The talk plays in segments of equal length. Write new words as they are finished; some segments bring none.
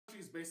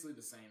basically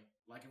the same.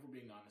 Like, if we're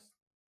being honest,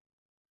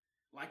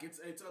 like it's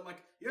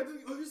like you have to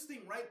here's the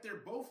thing, right? They're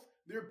both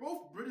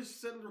British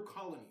settler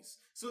colonies,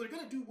 so they're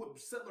gonna do what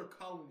settler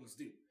colonies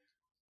do.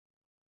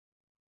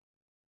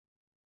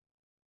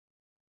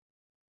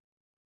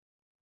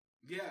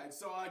 Yeah,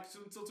 so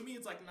to me,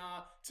 it's like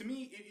nah. To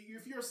me,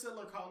 if you're a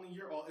settler colony,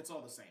 it's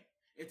all the same.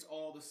 It's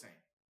all the same.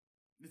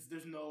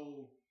 There's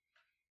no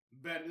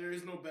better. There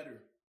is no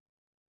better.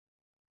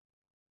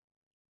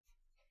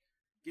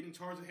 Getting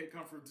charged with hate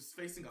crime for just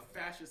facing a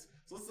fascist.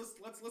 So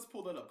let's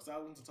pull that up because I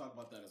want to talk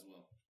about that as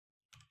well.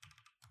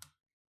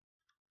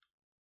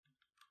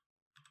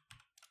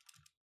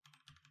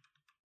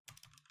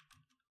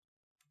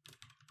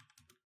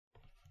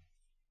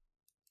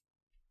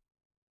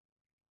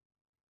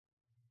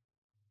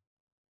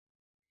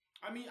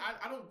 I mean,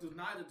 I don't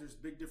deny that there's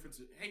big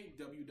differences. Hey,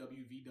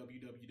 WWV,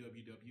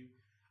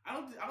 I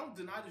don't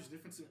deny there's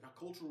difference in a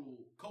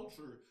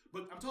culture,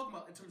 but I'm talking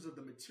about in terms of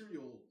the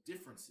material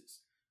differences.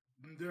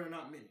 There are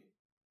not many.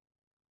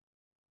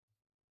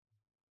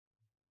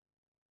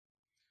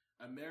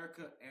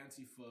 America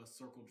Antifa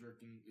circle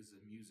jerking is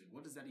amusing.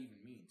 What does that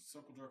even mean?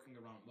 Circle jerking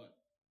around what?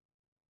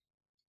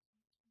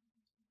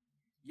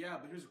 Yeah,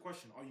 but here's a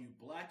question: are you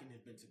black and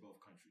have been to both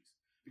countries?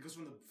 Because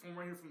from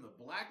right here from the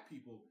black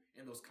people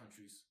in those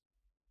countries,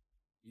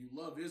 you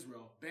love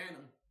Israel, ban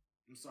them.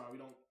 I'm sorry,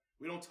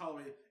 we don't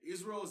tolerate it.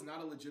 Israel is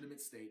not a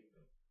legitimate state.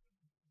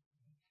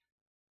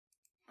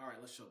 All right,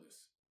 let's show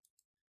this.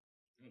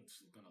 I'm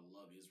just gonna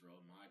love Israel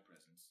in my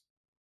presence.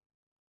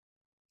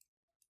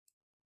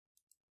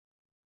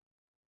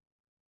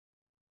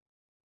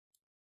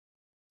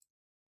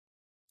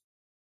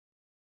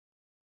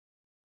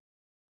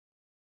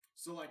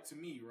 So, like, to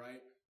me,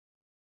 right?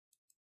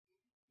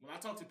 When I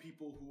talk to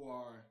people who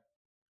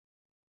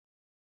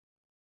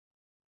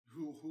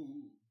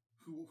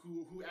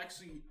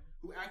actually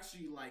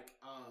like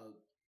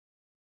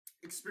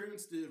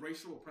experience the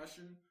racial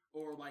oppression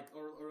or like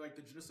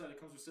the genocide that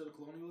comes with settler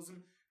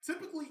colonialism,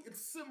 typically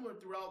it's similar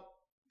throughout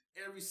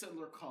every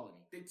settler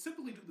colony. They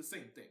typically do the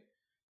same thing.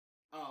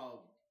 Um,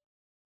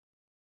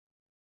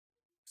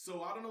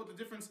 so I don't know what the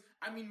difference.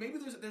 I mean, maybe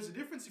there's a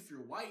difference if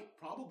you're white,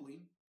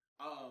 probably.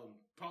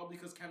 Probably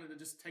because Canada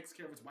just takes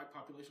care of its white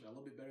population a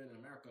little bit better than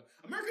America.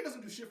 America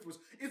doesn't do shit for us.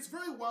 It's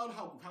very wild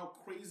how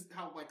crazy,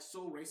 how like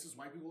so racist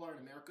white people are in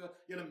America.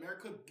 Yet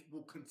America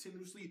will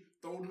continuously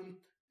throw them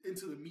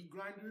into the meat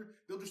grinder.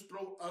 They'll just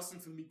throw us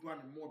into the meat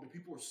grinder more. But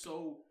people are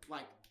so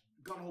like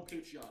gun-ho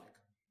patriotic.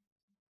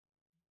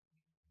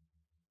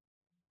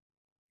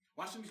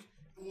 Why shouldn't?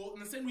 Well,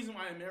 and the same reason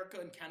why America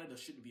and Canada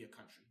shouldn't be a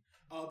country.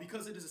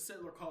 Because it is a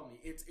settler colony.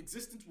 Its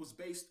existence was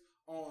based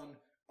on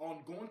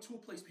going to a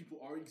place people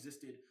already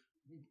existed,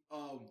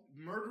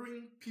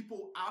 murdering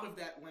people out of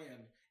that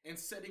land, and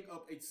setting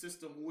up a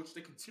system in which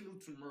they continue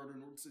to murder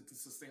in order to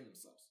sustain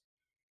themselves.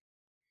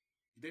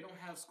 They don't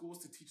have schools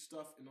to teach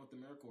stuff in North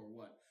America or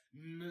what?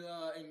 In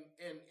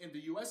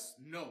the U.S.,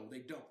 no, they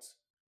don't.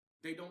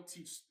 They don't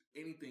teach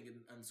anything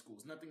in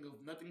schools. Nothing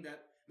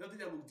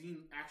that will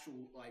deem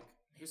actual like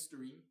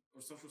history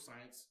or social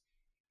science.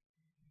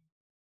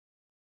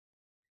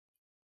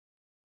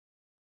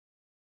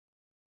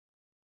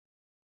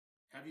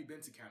 Have you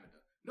been to Canada?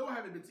 No, I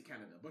haven't been to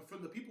Canada. But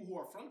from the people who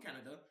are from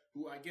Canada,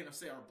 who again I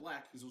say are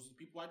black, because those are the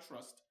people I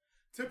trust,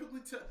 typically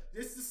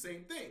it's the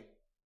same thing.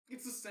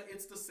 It's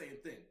the same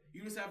thing.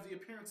 You just have the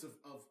appearance of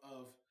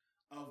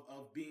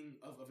being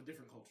of a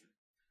different culture.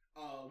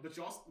 But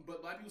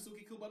black people still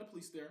get killed by the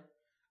police there.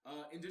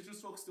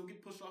 Indigenous folks still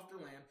get pushed off their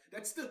land.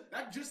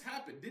 That just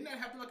happened. Didn't that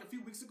happen like a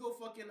few weeks ago?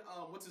 Fucking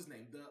what's his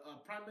name? The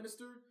prime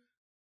minister.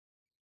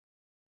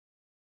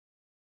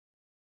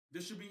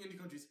 There should be Indian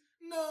countries.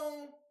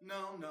 No.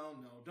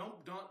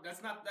 Don't.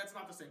 That's not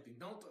the same thing.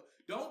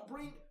 Don't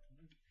bring.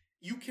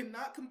 You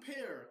cannot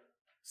compare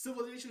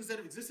civilizations that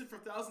have existed for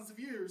thousands of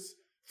years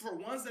for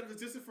ones that have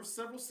existed for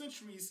several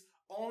centuries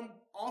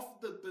off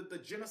the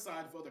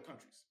genocide of other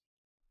countries.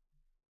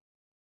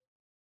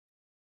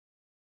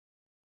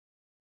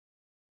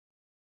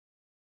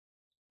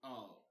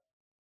 Oh.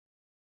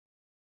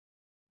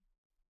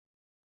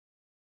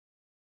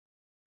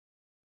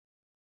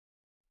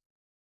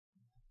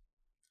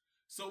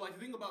 So like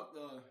the thing about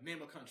the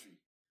name a country.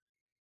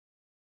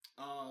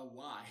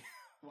 Why?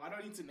 Why do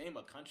I need to name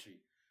a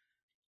country?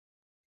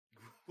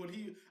 What are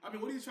you? I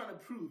mean, what are you trying to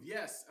prove?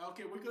 Yes,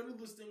 okay, we're gonna do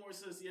this thing where it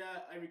says,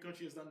 yeah, every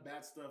country has done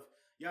bad stuff,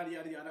 yada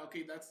yada yada.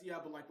 Okay, but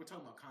like we're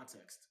talking about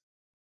context.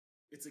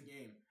 It's a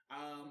game.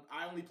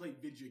 I only play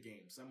video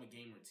games. I'm a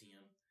gamer,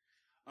 TM.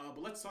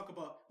 But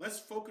let's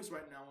focus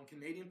right now on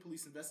Canadian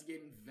police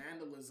investigating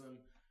vandalism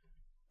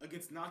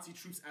against Nazi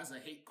troops as a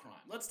hate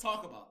crime. Let's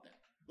talk about that.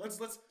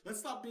 Let's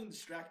stop being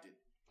distracted.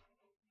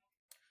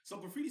 So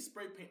graffiti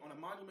spray paint on a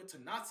monument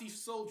to Nazi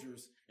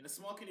soldiers in a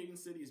small Canadian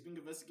city is being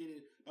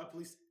investigated by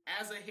police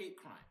as a hate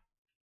crime.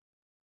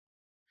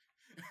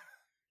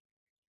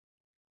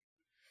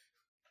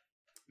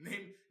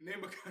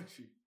 name a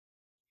country.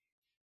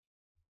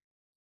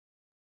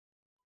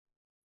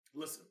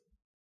 Listen,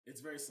 it's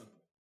very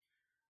simple.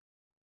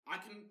 I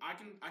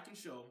can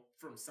show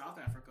from South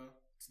Africa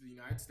to the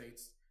United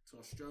States, to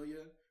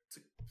Australia,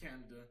 to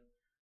Canada,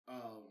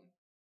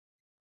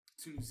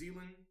 to New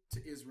Zealand,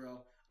 to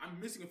Israel. I'm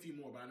missing a few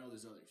more, but I know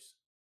there's others.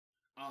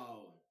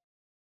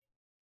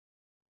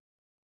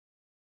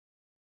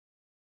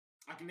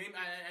 I can name.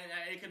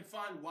 I can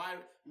find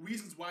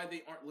reasons why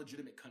they aren't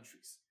legitimate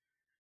countries,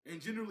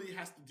 and generally it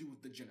has to do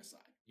with the genocide.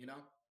 You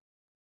know.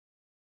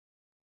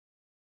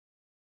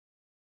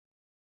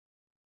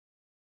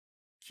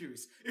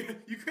 Curious.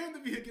 You claim to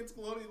be against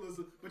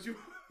colonialism, but you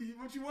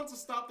want to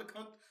stop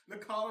the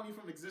colony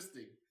from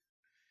existing.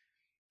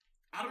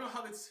 I don't know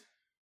how that's.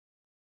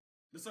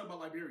 Let's talk about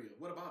Liberia.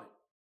 What about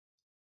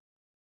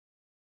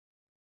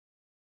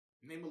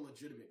it? Name a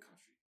legitimate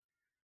country.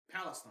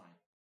 Palestine.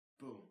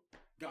 Boom.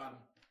 Got him.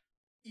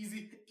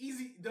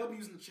 Easy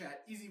W's in the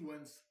chat. Easy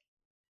wins.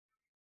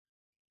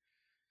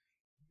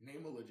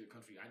 Name a legit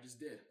country. I just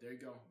did. There you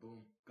go.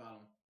 Boom. Got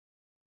him.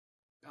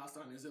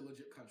 Palestine is a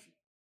legit country.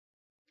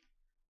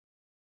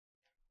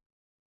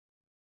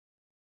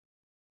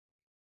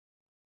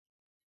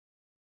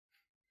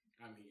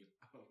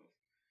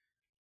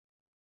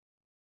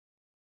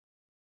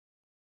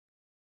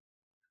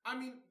 I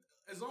mean,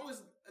 as long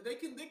as they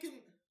can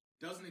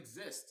doesn't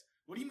exist.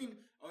 What do you mean?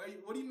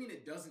 What do you mean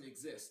it doesn't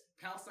exist?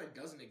 Palestine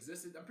doesn't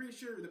exist. I'm pretty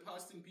sure the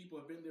Palestinian people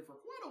have been there for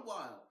quite a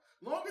while,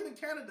 longer than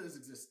Canada's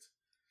exist.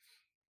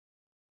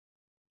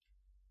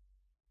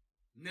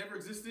 Never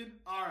existed.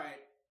 All right,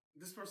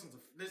 this person's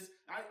this.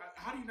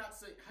 How do you not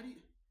say? How do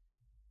you?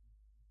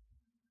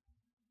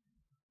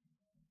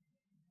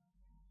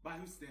 By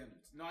whose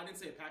standards? No, I didn't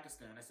say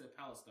Pakistan. I said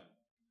Palestine.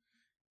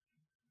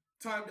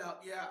 Timed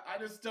out. Yeah, I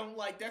just don't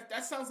like that.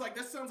 That sounds like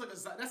Zion.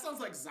 That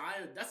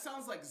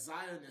sounds like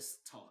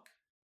Zionist talk.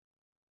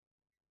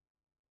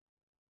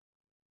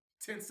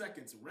 10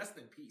 seconds. Rest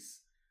in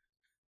peace.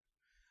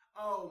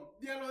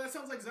 Yeah, no, that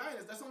sounds like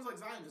Zionist. That sounds like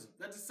Zionism.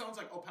 That just sounds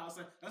like, oh,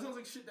 Palestine. That sounds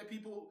like shit that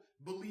people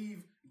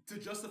believe to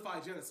justify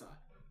genocide.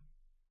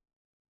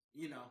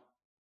 You know.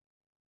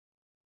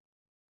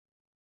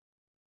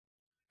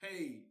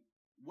 Hey,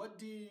 what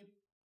did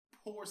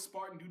poor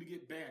Spartan do to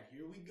get banned?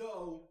 Here we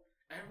go.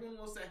 Everyone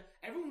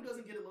who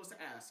doesn't get it loves to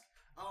ask.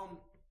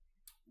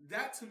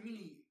 That to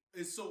me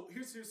is so.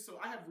 Here's so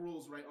I have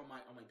rules right on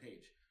my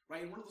page,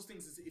 right? And one of those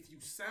things is if you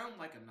sound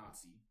like a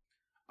Nazi,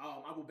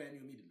 I will ban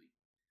you immediately.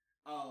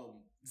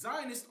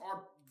 Zionists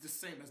are the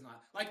same as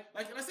not like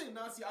when I say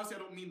Nazi, obviously I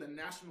don't mean the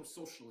National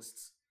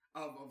Socialists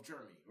of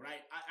Germany,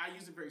 right? I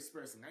use it very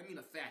sparingly. I mean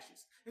a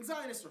fascist, and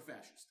Zionists are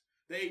fascist.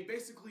 They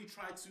basically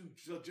try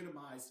to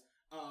legitimize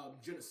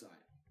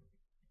genocide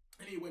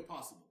any way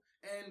possible.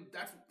 And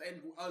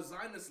a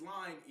Zionist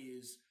line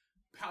is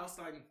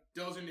Palestine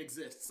doesn't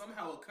exist.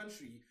 Somehow a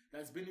country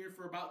that's been here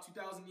for about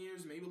 2,000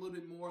 years, maybe a little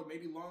bit more,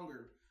 maybe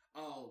longer,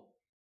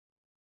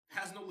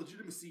 has no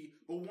legitimacy,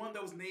 but one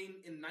that was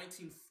named in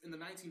the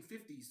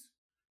 1950s.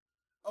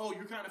 Oh,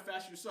 you're kind of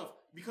fascist yourself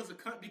because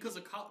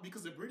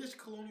a British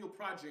colonial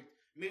project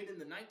made in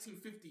the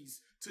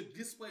 1950s to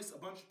displace a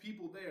bunch of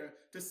people there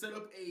to set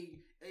up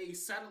a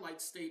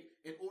satellite state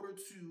in order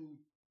to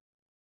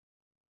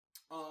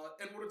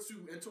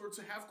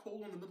have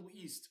coal in the Middle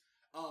East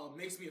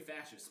makes me a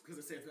fascist because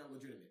I say it's not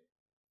legitimate.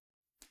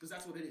 Because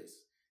that's what it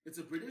is. It's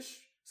a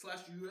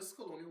British/US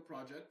colonial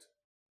project.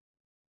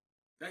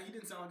 That he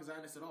didn't sound like a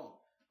Zionist at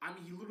all. I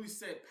mean, he literally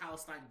said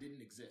Palestine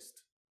didn't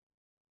exist.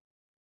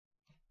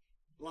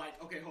 Like,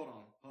 okay, hold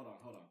on.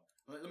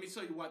 Let me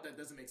show you why that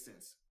doesn't make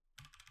sense.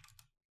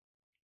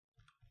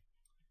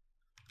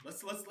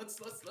 Let's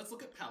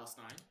look at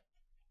Palestine.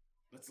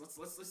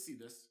 Let's see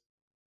this.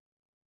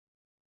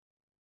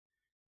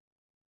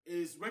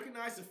 Is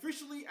recognized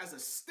officially as a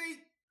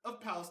state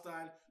of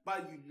Palestine by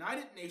the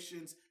United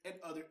Nations and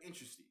other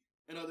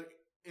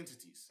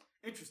entities.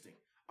 Interesting.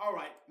 All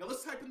right, now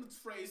let's type in the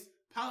phrase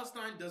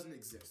Palestine doesn't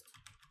exist.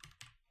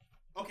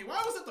 Okay,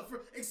 why was that the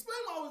first? Explain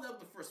why was that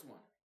the first one.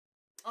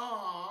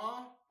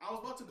 Aww, I was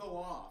about to go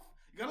off.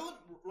 You gotta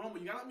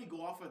let me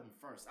go off at him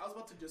first. I was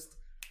about to just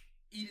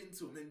eat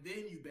into him, and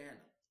then you ban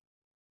him.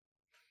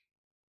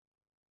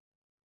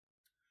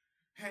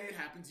 Hey, it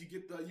happens. You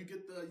get the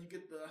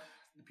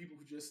people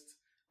who just.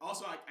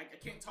 Also, I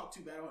can't talk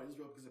too bad about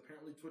Israel because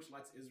apparently Twitch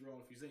likes Israel.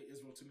 And if you say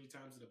Israel too many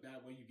times in a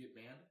bad way, you get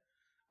banned.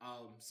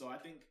 So I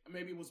think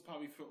maybe it was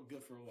probably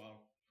good for a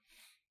while.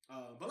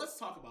 But let's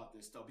talk about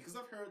this though, because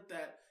I've heard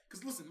that.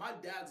 Because listen, my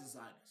dad's a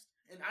Zionist,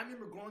 and I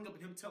remember growing up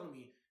and him telling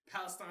me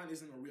Palestine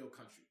isn't a real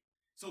country.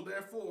 So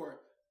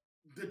therefore,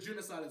 the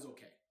genocide is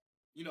okay.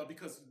 You know,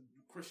 because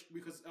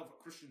of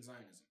Christian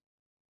Zionism.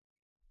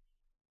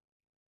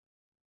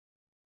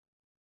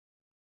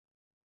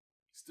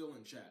 Still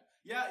in chat.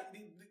 Yeah,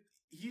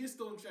 he is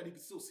still in chat. He can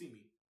still see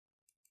me.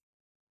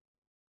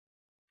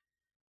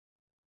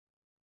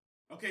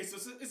 Okay, so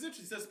it's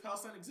interesting. It says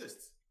Palestine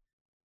exists.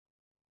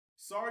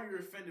 Sorry you're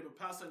offended, but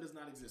Palestine does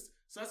not exist.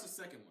 So that's the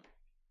second one.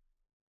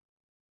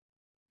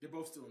 They're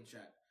both still in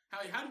chat.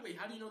 How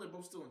do you know they're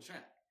both still in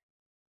chat?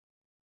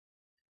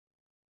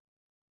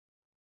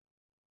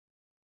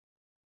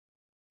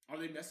 Are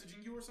they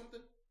messaging you or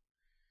something?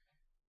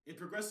 In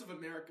progressive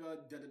America,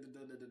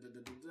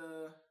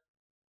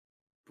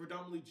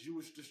 predominantly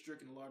Jewish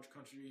district in a large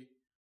country,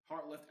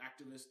 hard left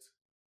activist.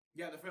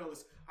 Yeah, the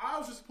Federalists. I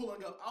was just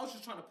pulling up. I was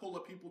just trying to pull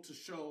up people to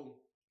show.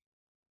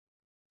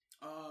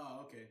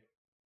 Okay.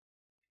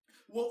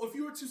 Well, if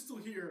you were to still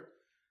here,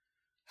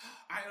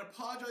 I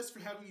apologize for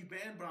having you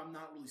banned, but I'm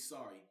not really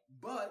sorry.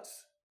 But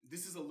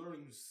this is a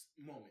learning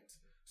moment.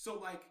 So,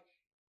 like,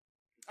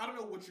 I don't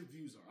know what your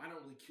views are. I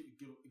don't really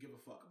give a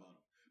fuck about them.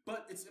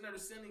 But it's an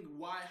understanding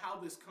how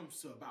this comes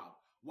to about,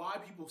 why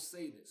people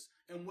say this,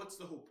 and what's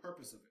the whole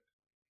purpose of it.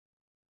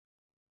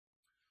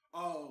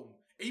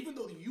 Even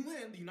though the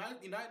UN, the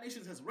United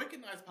Nations, has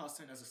recognized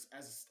Palestine as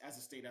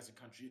a state, as a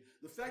country,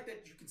 the fact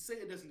that you can say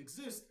it doesn't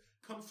exist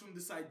comes from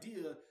this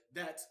idea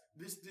that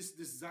this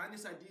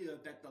Zionist idea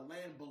that the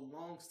land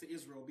belongs to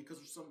Israel because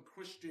of some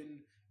Christian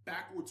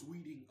backwards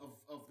reading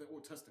of the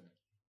Old Testament.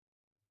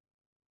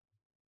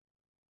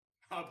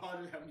 I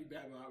apologize for having you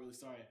bad, but I'm not really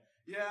sorry.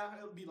 Yeah,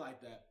 it'll be like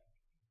that.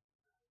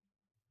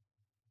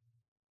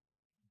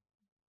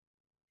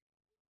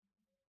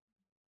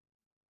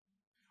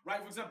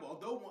 Right, for example,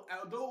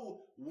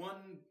 although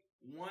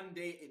one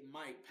day it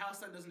might,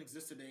 Palestine doesn't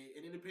exist today.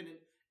 An independent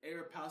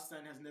Arab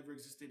Palestine has never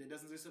existed. It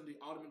doesn't exist under the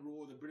Ottoman rule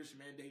or the British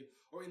Mandate,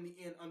 or in the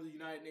end under the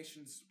United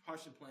Nations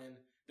partition plan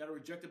that are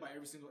rejected by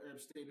every single Arab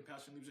state in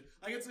Palestine.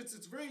 Like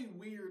it's very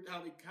weird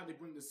how they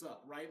bring this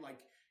up, right? Like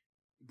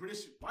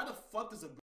British, why the fuck does a